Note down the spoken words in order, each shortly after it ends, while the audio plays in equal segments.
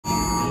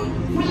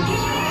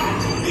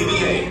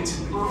BB-8.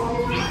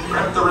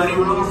 Prep the ready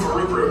room for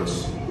recruits.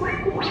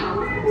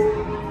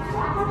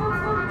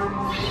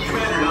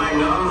 Commander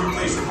 9-Num,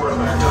 please report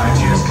back to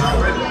ITS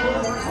cockpit.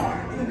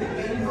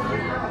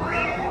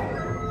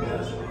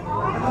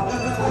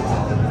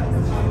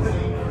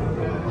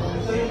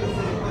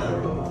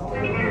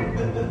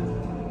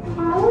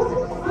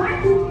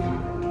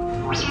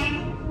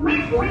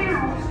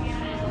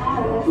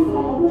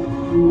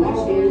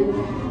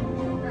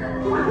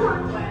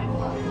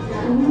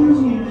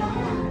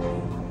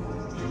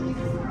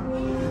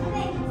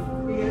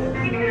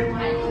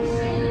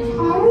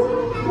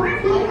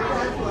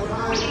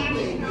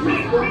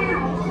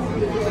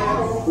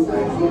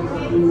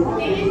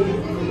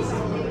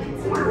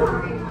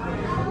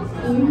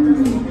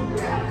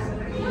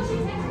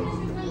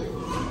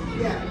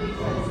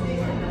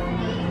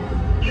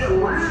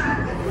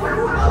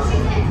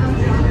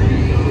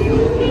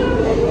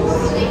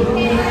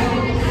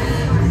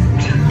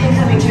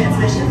 Incoming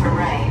transmission from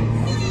Ray.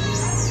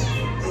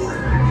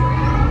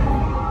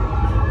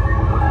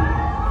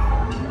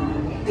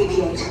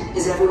 BB-8,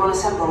 is everyone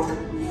assembled?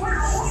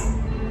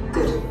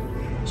 Good.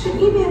 Should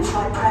you be in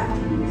flight prep?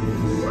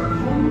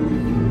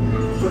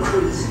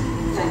 Recruits,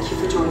 thank you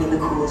for joining the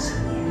cause.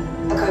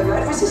 A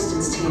covert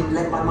resistance team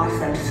led by my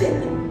friend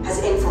Finn has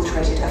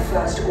infiltrated a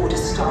First-Order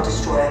Star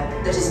Destroyer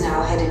that is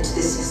now headed to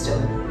this system.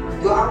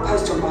 Your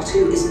outpost on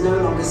Batu is no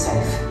longer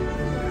safe.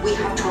 We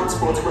have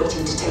transports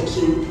waiting to take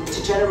you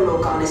to General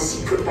Organa's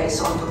secret base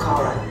on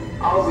Pucara.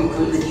 I'll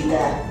regroup with you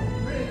there.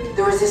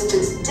 The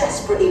Resistance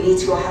desperately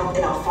needs your help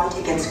in our fight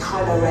against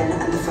Kylo Ren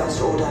and the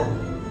First Order.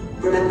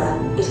 Remember,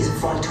 it is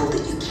vital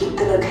that you keep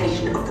the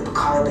location of the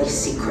Pucara base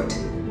secret.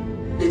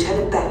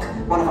 Lieutenant Beck,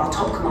 one of our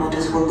top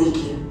commanders, will lead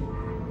you.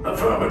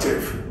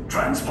 Affirmative.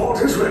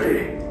 Transport is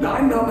ready.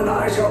 9-Num and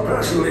I shall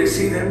personally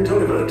see them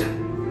delivered.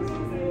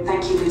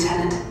 Thank you,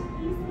 Lieutenant.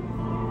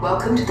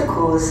 Welcome to the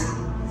cause.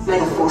 May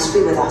the Force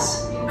be with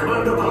us.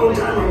 Commander Poe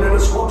Dameron and a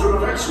squadron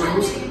of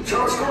X-Wings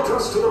shall escort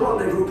us to the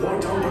rendezvous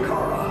point on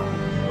Pucara.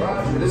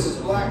 Roger, this is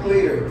Black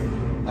Leader.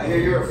 I hear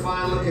you're a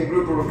fine-looking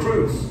group of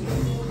recruits.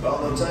 Well,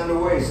 no time to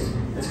waste.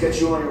 Let's get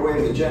you on your way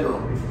to the General.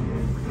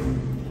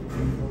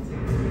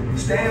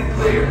 Stand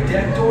clear.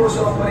 Deck doors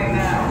opening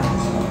now.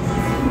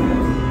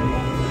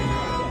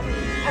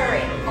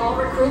 Hurry, all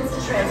recruits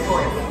to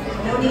transport.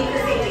 No need for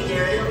safety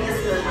gear, it'll be a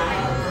smooth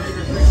ride.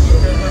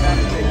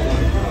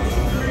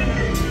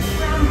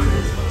 Ground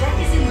crews, deck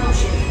is in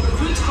motion.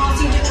 Recruits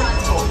crossing to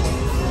transport.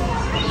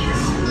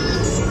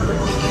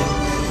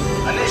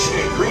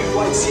 Initiate green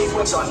flight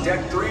sequence on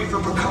Deck 3 for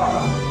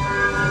Pucara.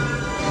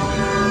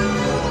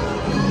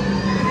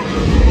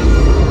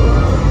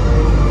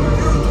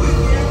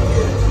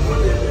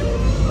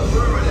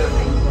 Affirmative.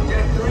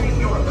 Deck 3,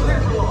 you are clear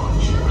for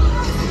launch.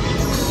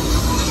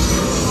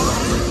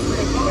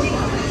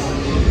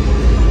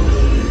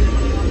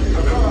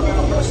 Pucara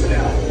bound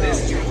personnel, this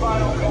is your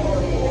final call to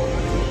board.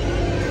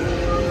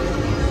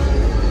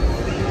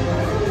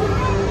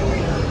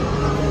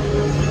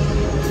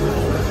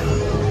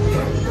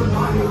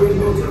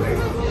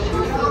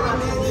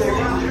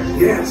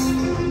 Yes,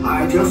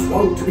 I just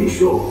want to be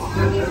sure.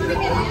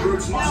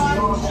 Recruits must be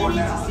on board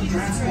now.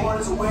 Transport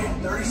is away in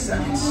 30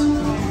 seconds.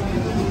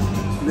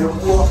 Good.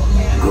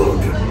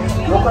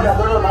 Look at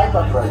the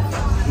hyperdrive.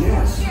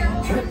 Yes,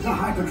 check the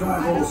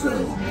hyperdrive also.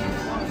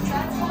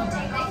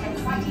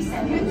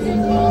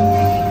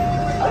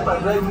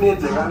 Hyperdrive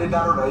needs a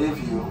candidate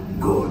review.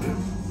 Good.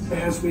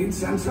 Airspeed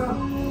sensor?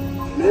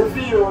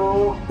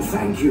 Review.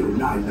 Thank you,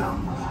 9-Num.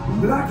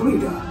 Black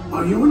Leader,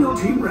 are you and your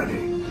team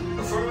ready?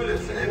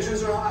 Affirmative, the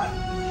engines are hot.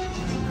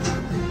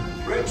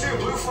 Red 2,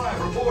 Blue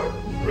 5, report.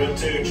 Red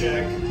 2,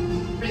 check.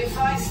 Blue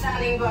 5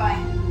 standing by.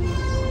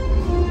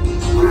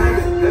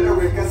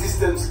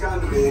 System scan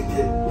ready.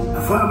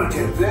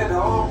 Affirmative. Then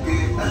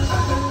okay.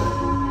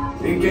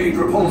 Engage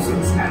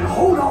repulsors and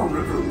hold on,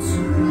 recruits.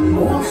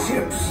 More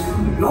ships.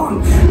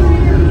 Launch.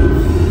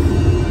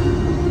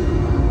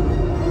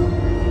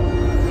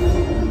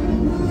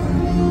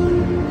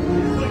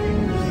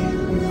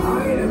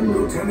 I am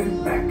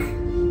Lieutenant Beck.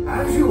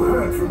 As you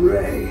heard from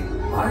Ray,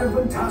 I have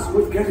been tasked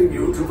with getting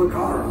you to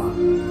Pucara.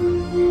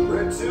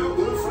 Red 2,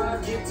 Blue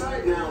 5, keep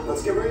tight now.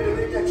 Let's get ready to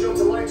make that jump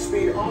to light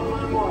speed on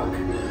my mark.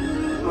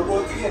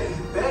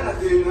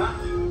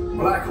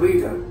 Black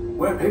Leader,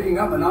 we're picking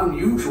up an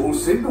unusual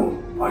signal.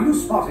 Are you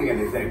spotting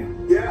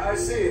anything? Yeah, I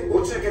see it.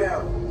 We'll check it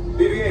out.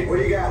 BB-8, what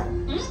do you got?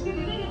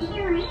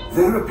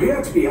 There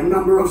appear to be a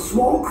number of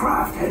small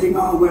craft heading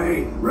our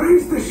way.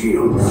 Raise the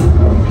shields.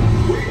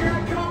 We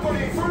got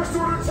company. First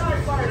Order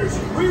TIE fighters.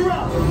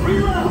 Reroute.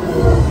 Reroute.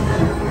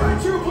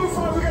 Red 2, Blue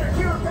 5, we got a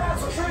clear path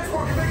so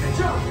transport can make the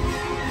jump.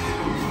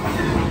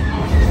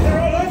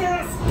 They're all over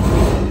us.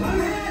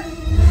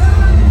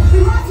 We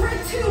lost Red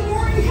 2,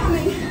 more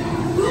incoming.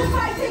 Blue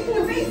 5 taking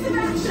evasive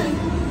action.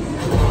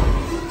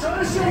 Try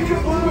to shake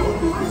it,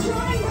 Blue. I'm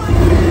trying,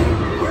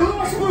 We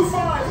lost Blue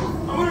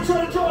 5. I'm gonna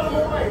try to draw them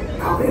away.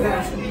 Copy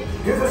that.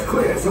 Get us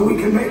clear so we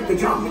can make the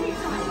jump. Be ready.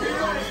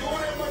 You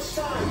won't have much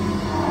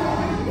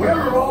time. Where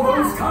are all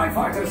those TIE TIE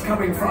fighters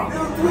coming from?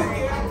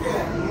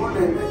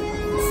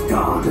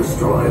 Star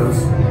Destroyers.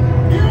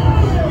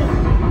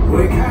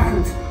 We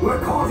can't. We're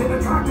caught in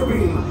a tractor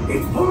beam.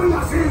 It's pulling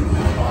us in.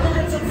 I'll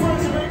get some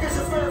friends and make this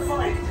a fair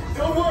fight.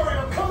 Don't worry,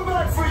 I'll come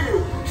back for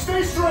you.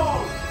 Stay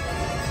strong.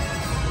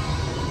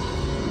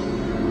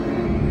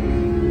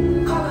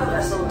 Cargo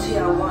vessel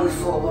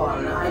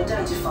TR-141,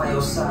 identify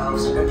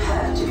yourselves and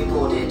prepare to be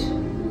boarded.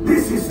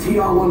 This is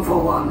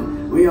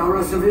TR-141. We are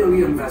a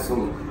civilian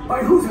vessel.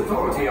 By whose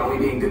authority are we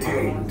being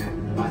detained?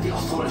 By the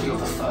authority of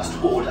the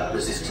First Order,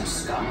 Resistance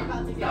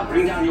scum. Now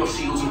bring down your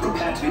shields and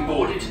prepare to be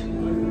boarded.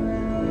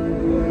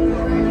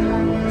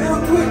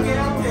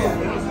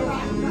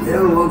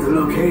 They'll want the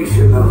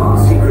location of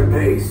our secret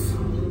base.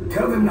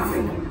 Tell them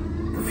nothing.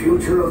 The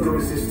future of the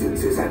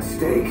Resistance is at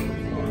stake.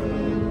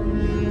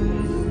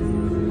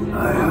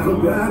 I have a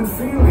bad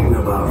feeling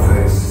about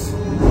this.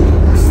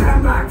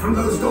 Stand back from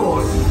those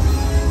doors.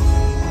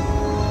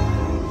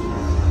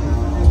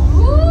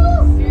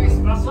 This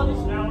vessel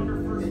is now under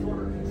First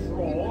Order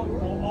control.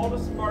 Call all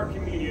disembark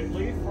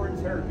immediately for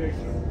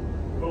interrogation.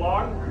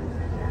 Belong?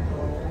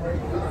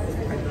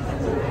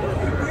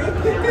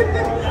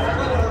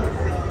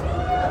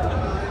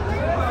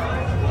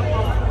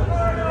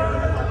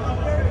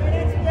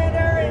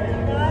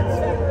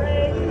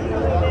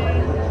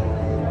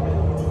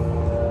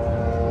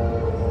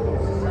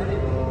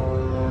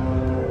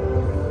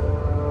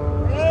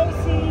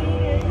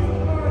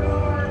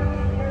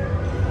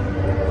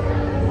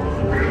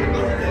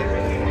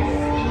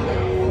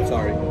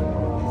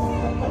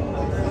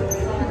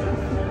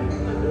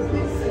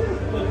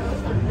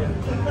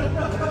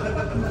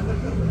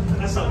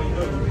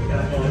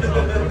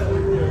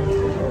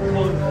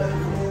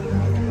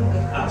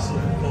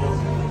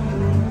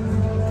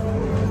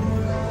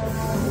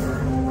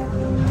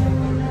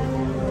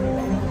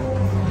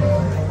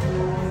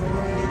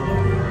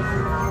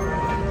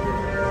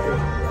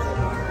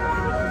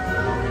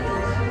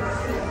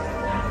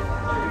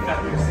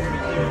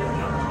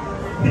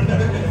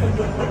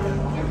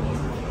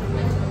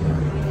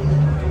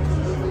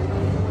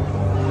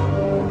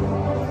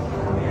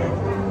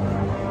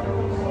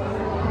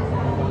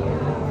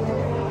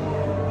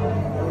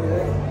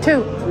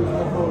 Two.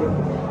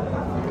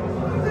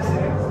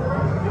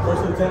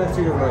 First lieutenant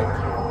to your right.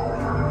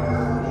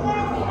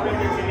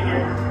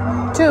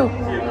 Two.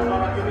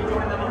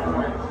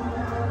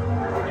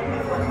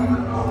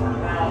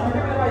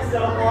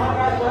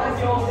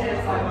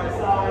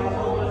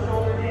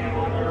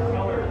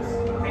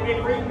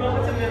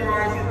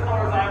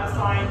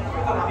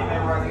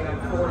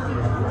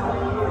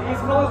 These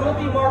colors will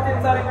be marked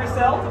inside of your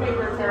cell to make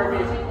your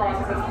interrogation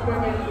process as quick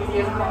and easy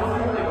as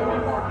possible. They will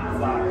be marked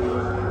inside.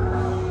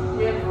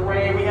 We have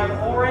gray, we have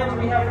orange,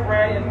 we have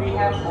red, and we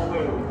have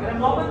blue. In a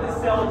moment, the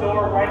cell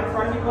door right in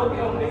front of you will be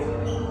opening.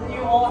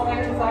 You all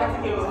head inside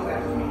to give us those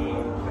answers we need.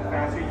 The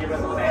faster you give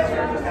us those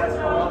answers, the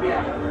faster we'll be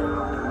out.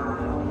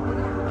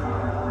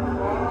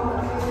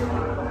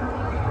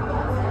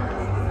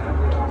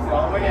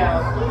 All the way down.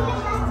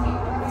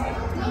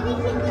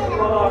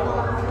 Hold on.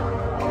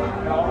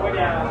 All the way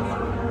down.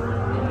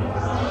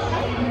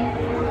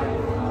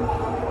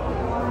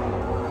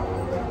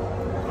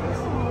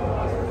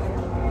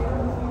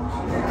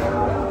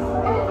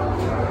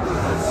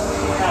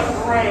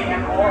 Gray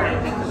and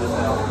orange into the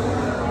cell.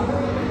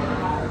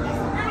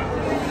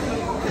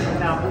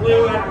 Now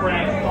blue and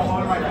red. Come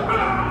on right now.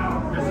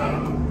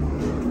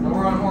 And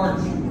we're on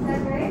orange.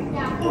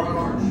 We're on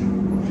orange.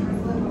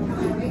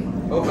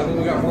 Oh, I think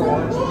we got more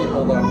orange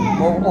people though.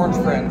 More orange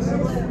friends.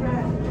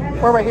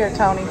 We're right here,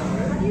 Tony.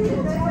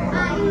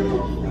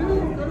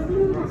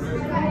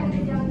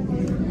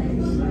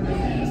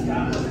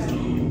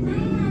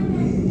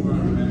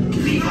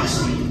 Leave us.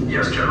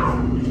 Yes, General.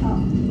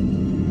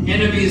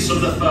 Enemies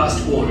of the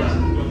First Order.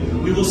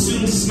 We will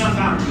soon snuff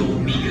out your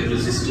meager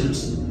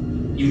resistance.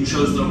 You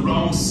chose the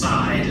wrong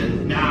side,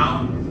 and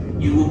now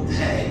you will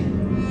pay.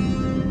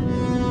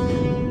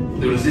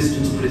 The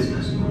Resistance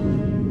prisoners.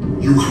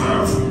 You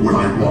have what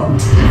I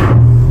want.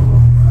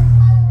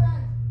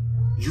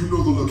 You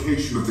know the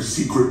location of the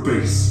secret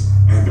base,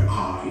 and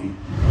I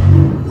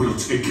will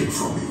take it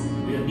from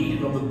you. We are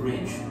needed on the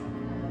bridge.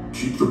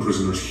 Keep the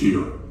prisoners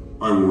here.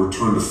 I will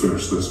return to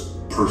finish this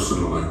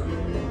personally.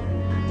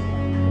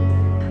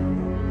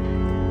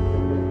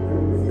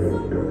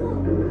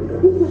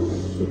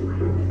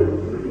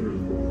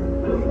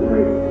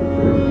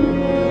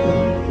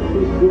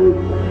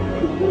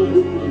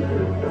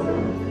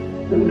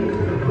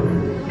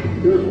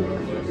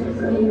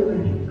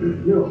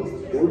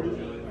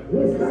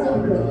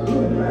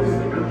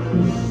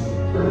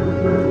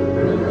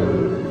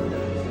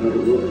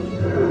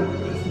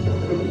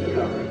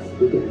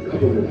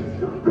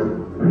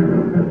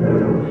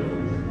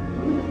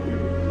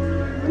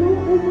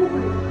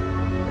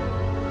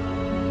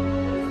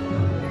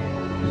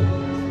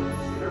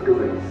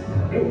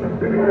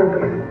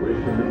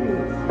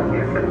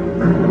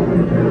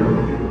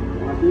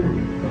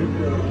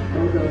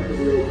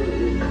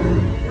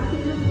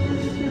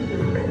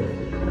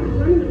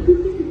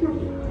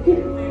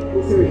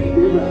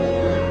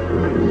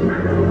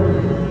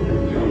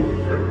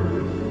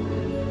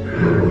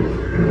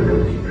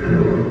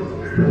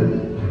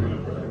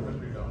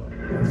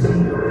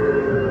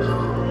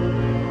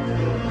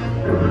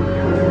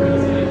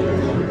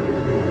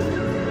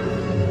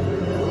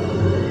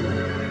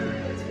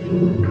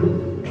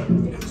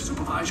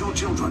 neutralize your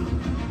children.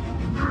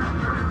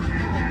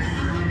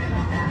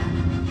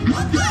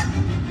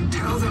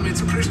 Tell them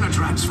it's a prisoner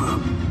transfer.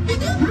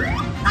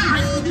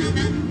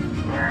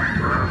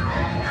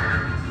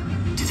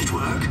 Did it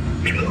work?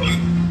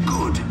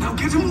 Good. Now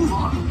get a move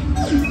on.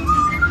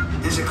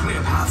 There's a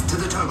clear path to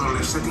the turbo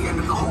lifts at the end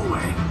of the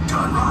hallway.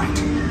 Turn right.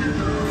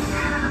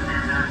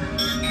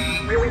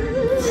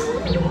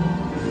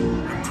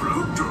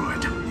 Improved,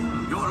 droid.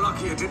 You're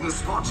lucky it didn't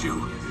spot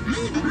you.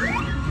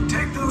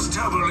 Take those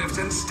turbo lifts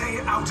and stay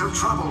out of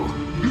trouble.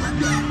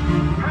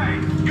 Hey,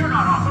 you're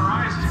not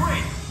authorized.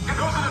 Wait,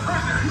 those are the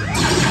prisoners.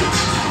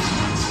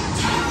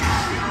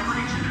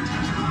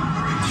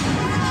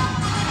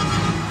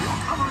 Your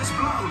cover is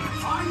blown.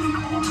 Find an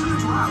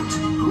alternate route.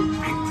 Who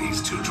picked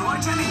these two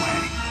droids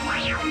anyway?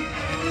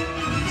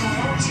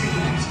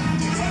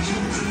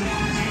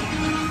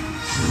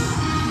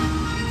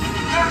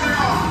 There they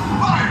are!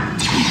 Fire!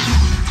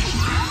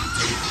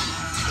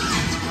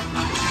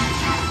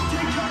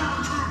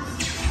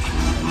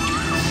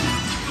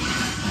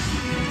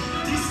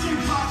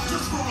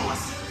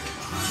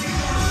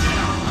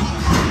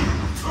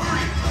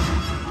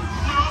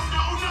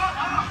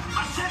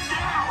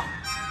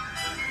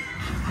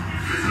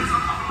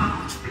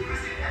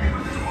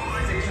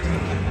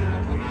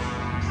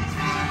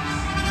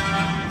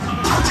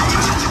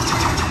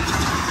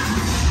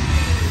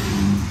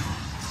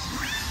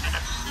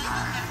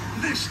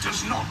 This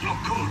does not look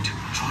good.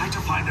 Try to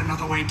find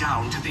another way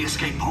down to the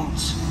escape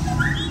pods.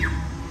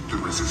 The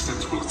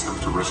Resistance will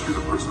attempt to rescue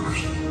the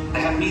prisoners.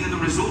 They have neither the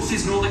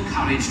resources nor the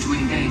courage to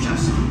engage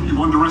us.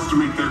 You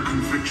underestimate their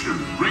conviction.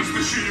 Raise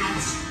the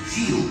shields!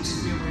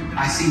 Shields?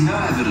 I see no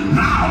evidence.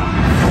 Now!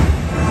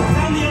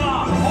 Sound the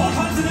alarm! All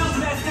personnel to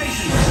their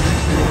stations!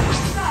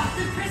 Stop!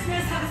 The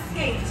prisoners have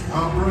escaped.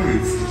 How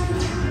brave.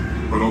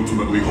 But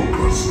ultimately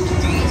hopeless.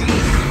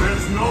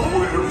 There's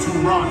nowhere to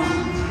run.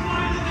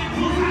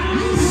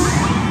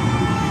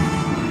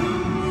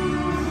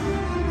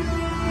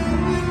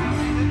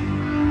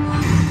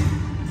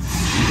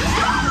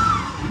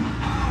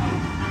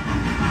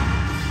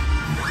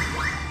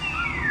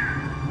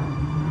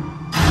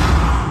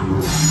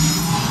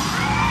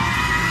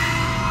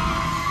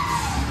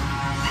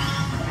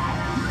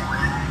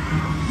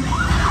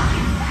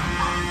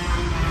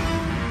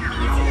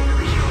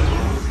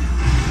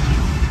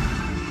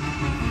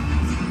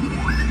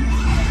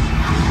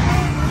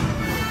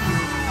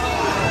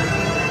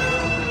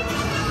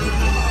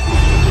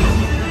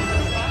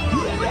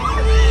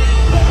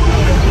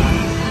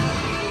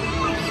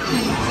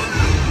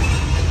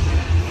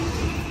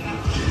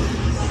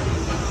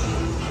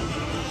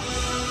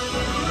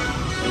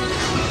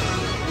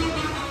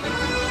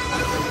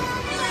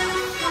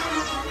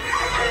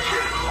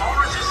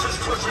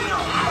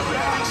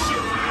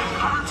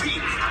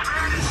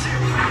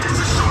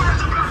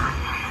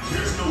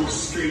 There's no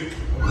escape.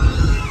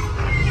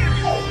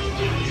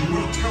 You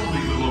will tell me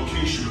the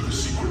location of the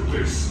secret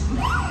base, and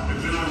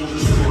then I will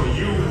destroy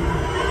you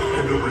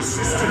and the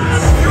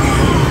Resistance.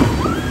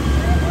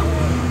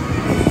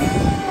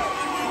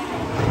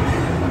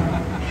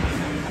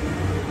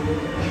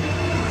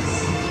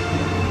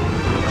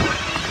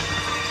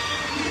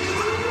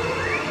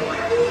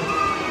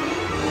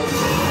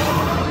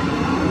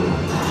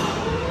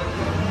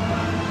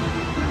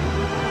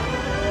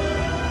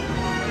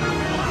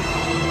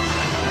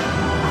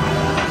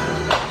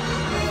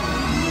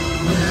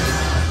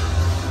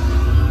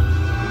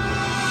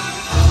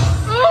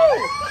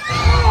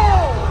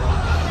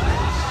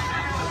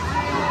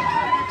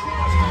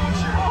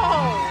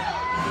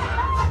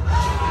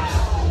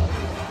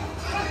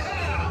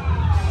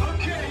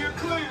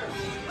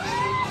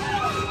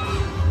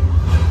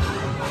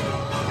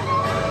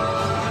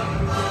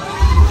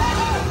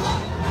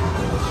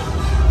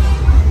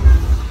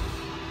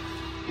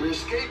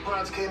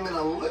 Came in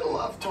a little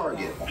off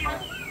target.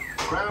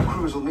 Ground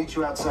crews will meet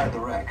you outside the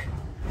wreck.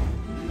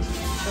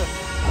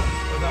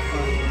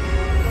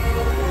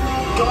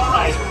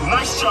 Alright,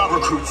 nice job,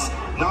 recruits.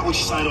 Not what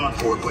you signed on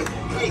for, but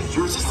hey,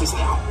 you're Resistance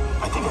now.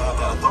 I think I have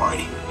that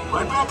authority.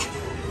 Right, Beck?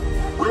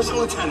 Where's the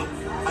lieutenant?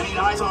 I need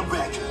eyes on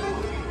Beck.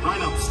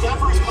 Line up, stand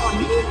for his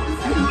pocket.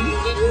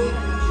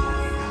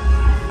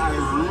 I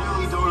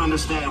really don't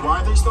understand. Why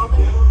are they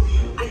stopping?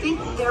 I think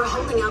they're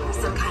holding out for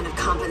some kind of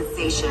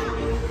compensation.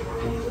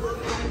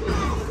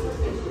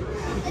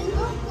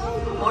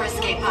 More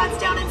escape pods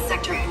down in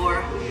Sector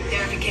 4.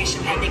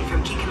 Verification pending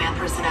from Key Command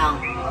personnel.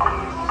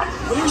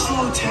 Where's the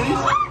lieutenant?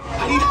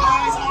 I need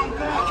eyes on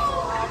Beck.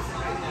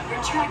 We're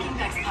tracking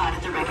Beck's pod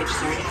at the wreckage,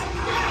 sir.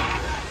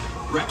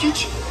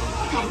 Wreckage?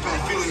 I got a bad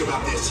feeling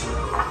about this.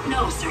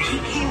 No, sir. He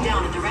came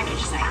down at the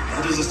wreckage site.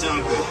 That doesn't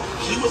sound good.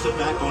 He was the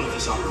backbone of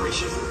this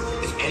operation.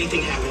 If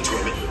anything happened to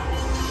him,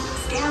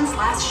 Scans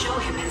last show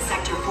him in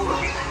Sector 4.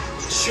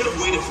 should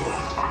have waited for him.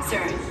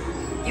 Sir,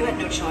 you had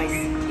no choice.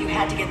 You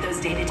had to get those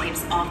data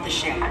tapes off the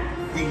ship.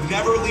 We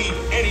never leave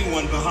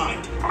anyone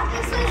behind.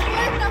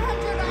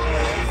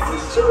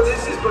 Sir,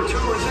 this is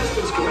Platoon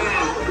Resistance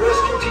Command.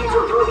 Rescue teams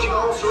are approaching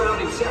all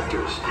surrounding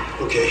sectors.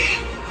 Okay,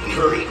 and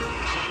hurry.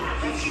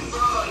 Rescue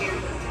Bravo here.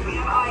 We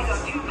have eyes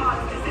on 2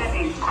 pods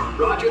descending.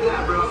 Roger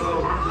that, Bravo.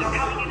 They're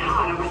coming in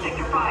hot over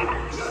Sector 5.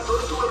 We got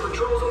first order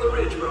patrols on the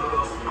ridge,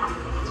 Bravo.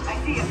 I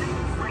see them.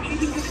 We're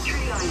keeping to the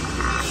tree line.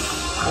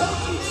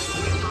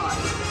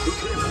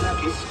 Lieutenant Beck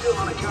is still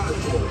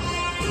unaccounted for.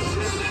 He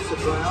says it's a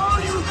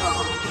priority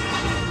recovery.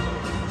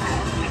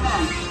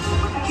 Command,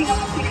 we're picking up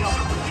a signal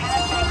from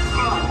Lieutenant Beck's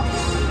drone.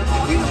 It's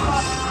moving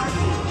across the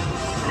curtain.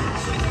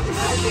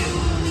 That's it.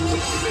 We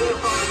can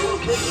verify the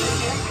location.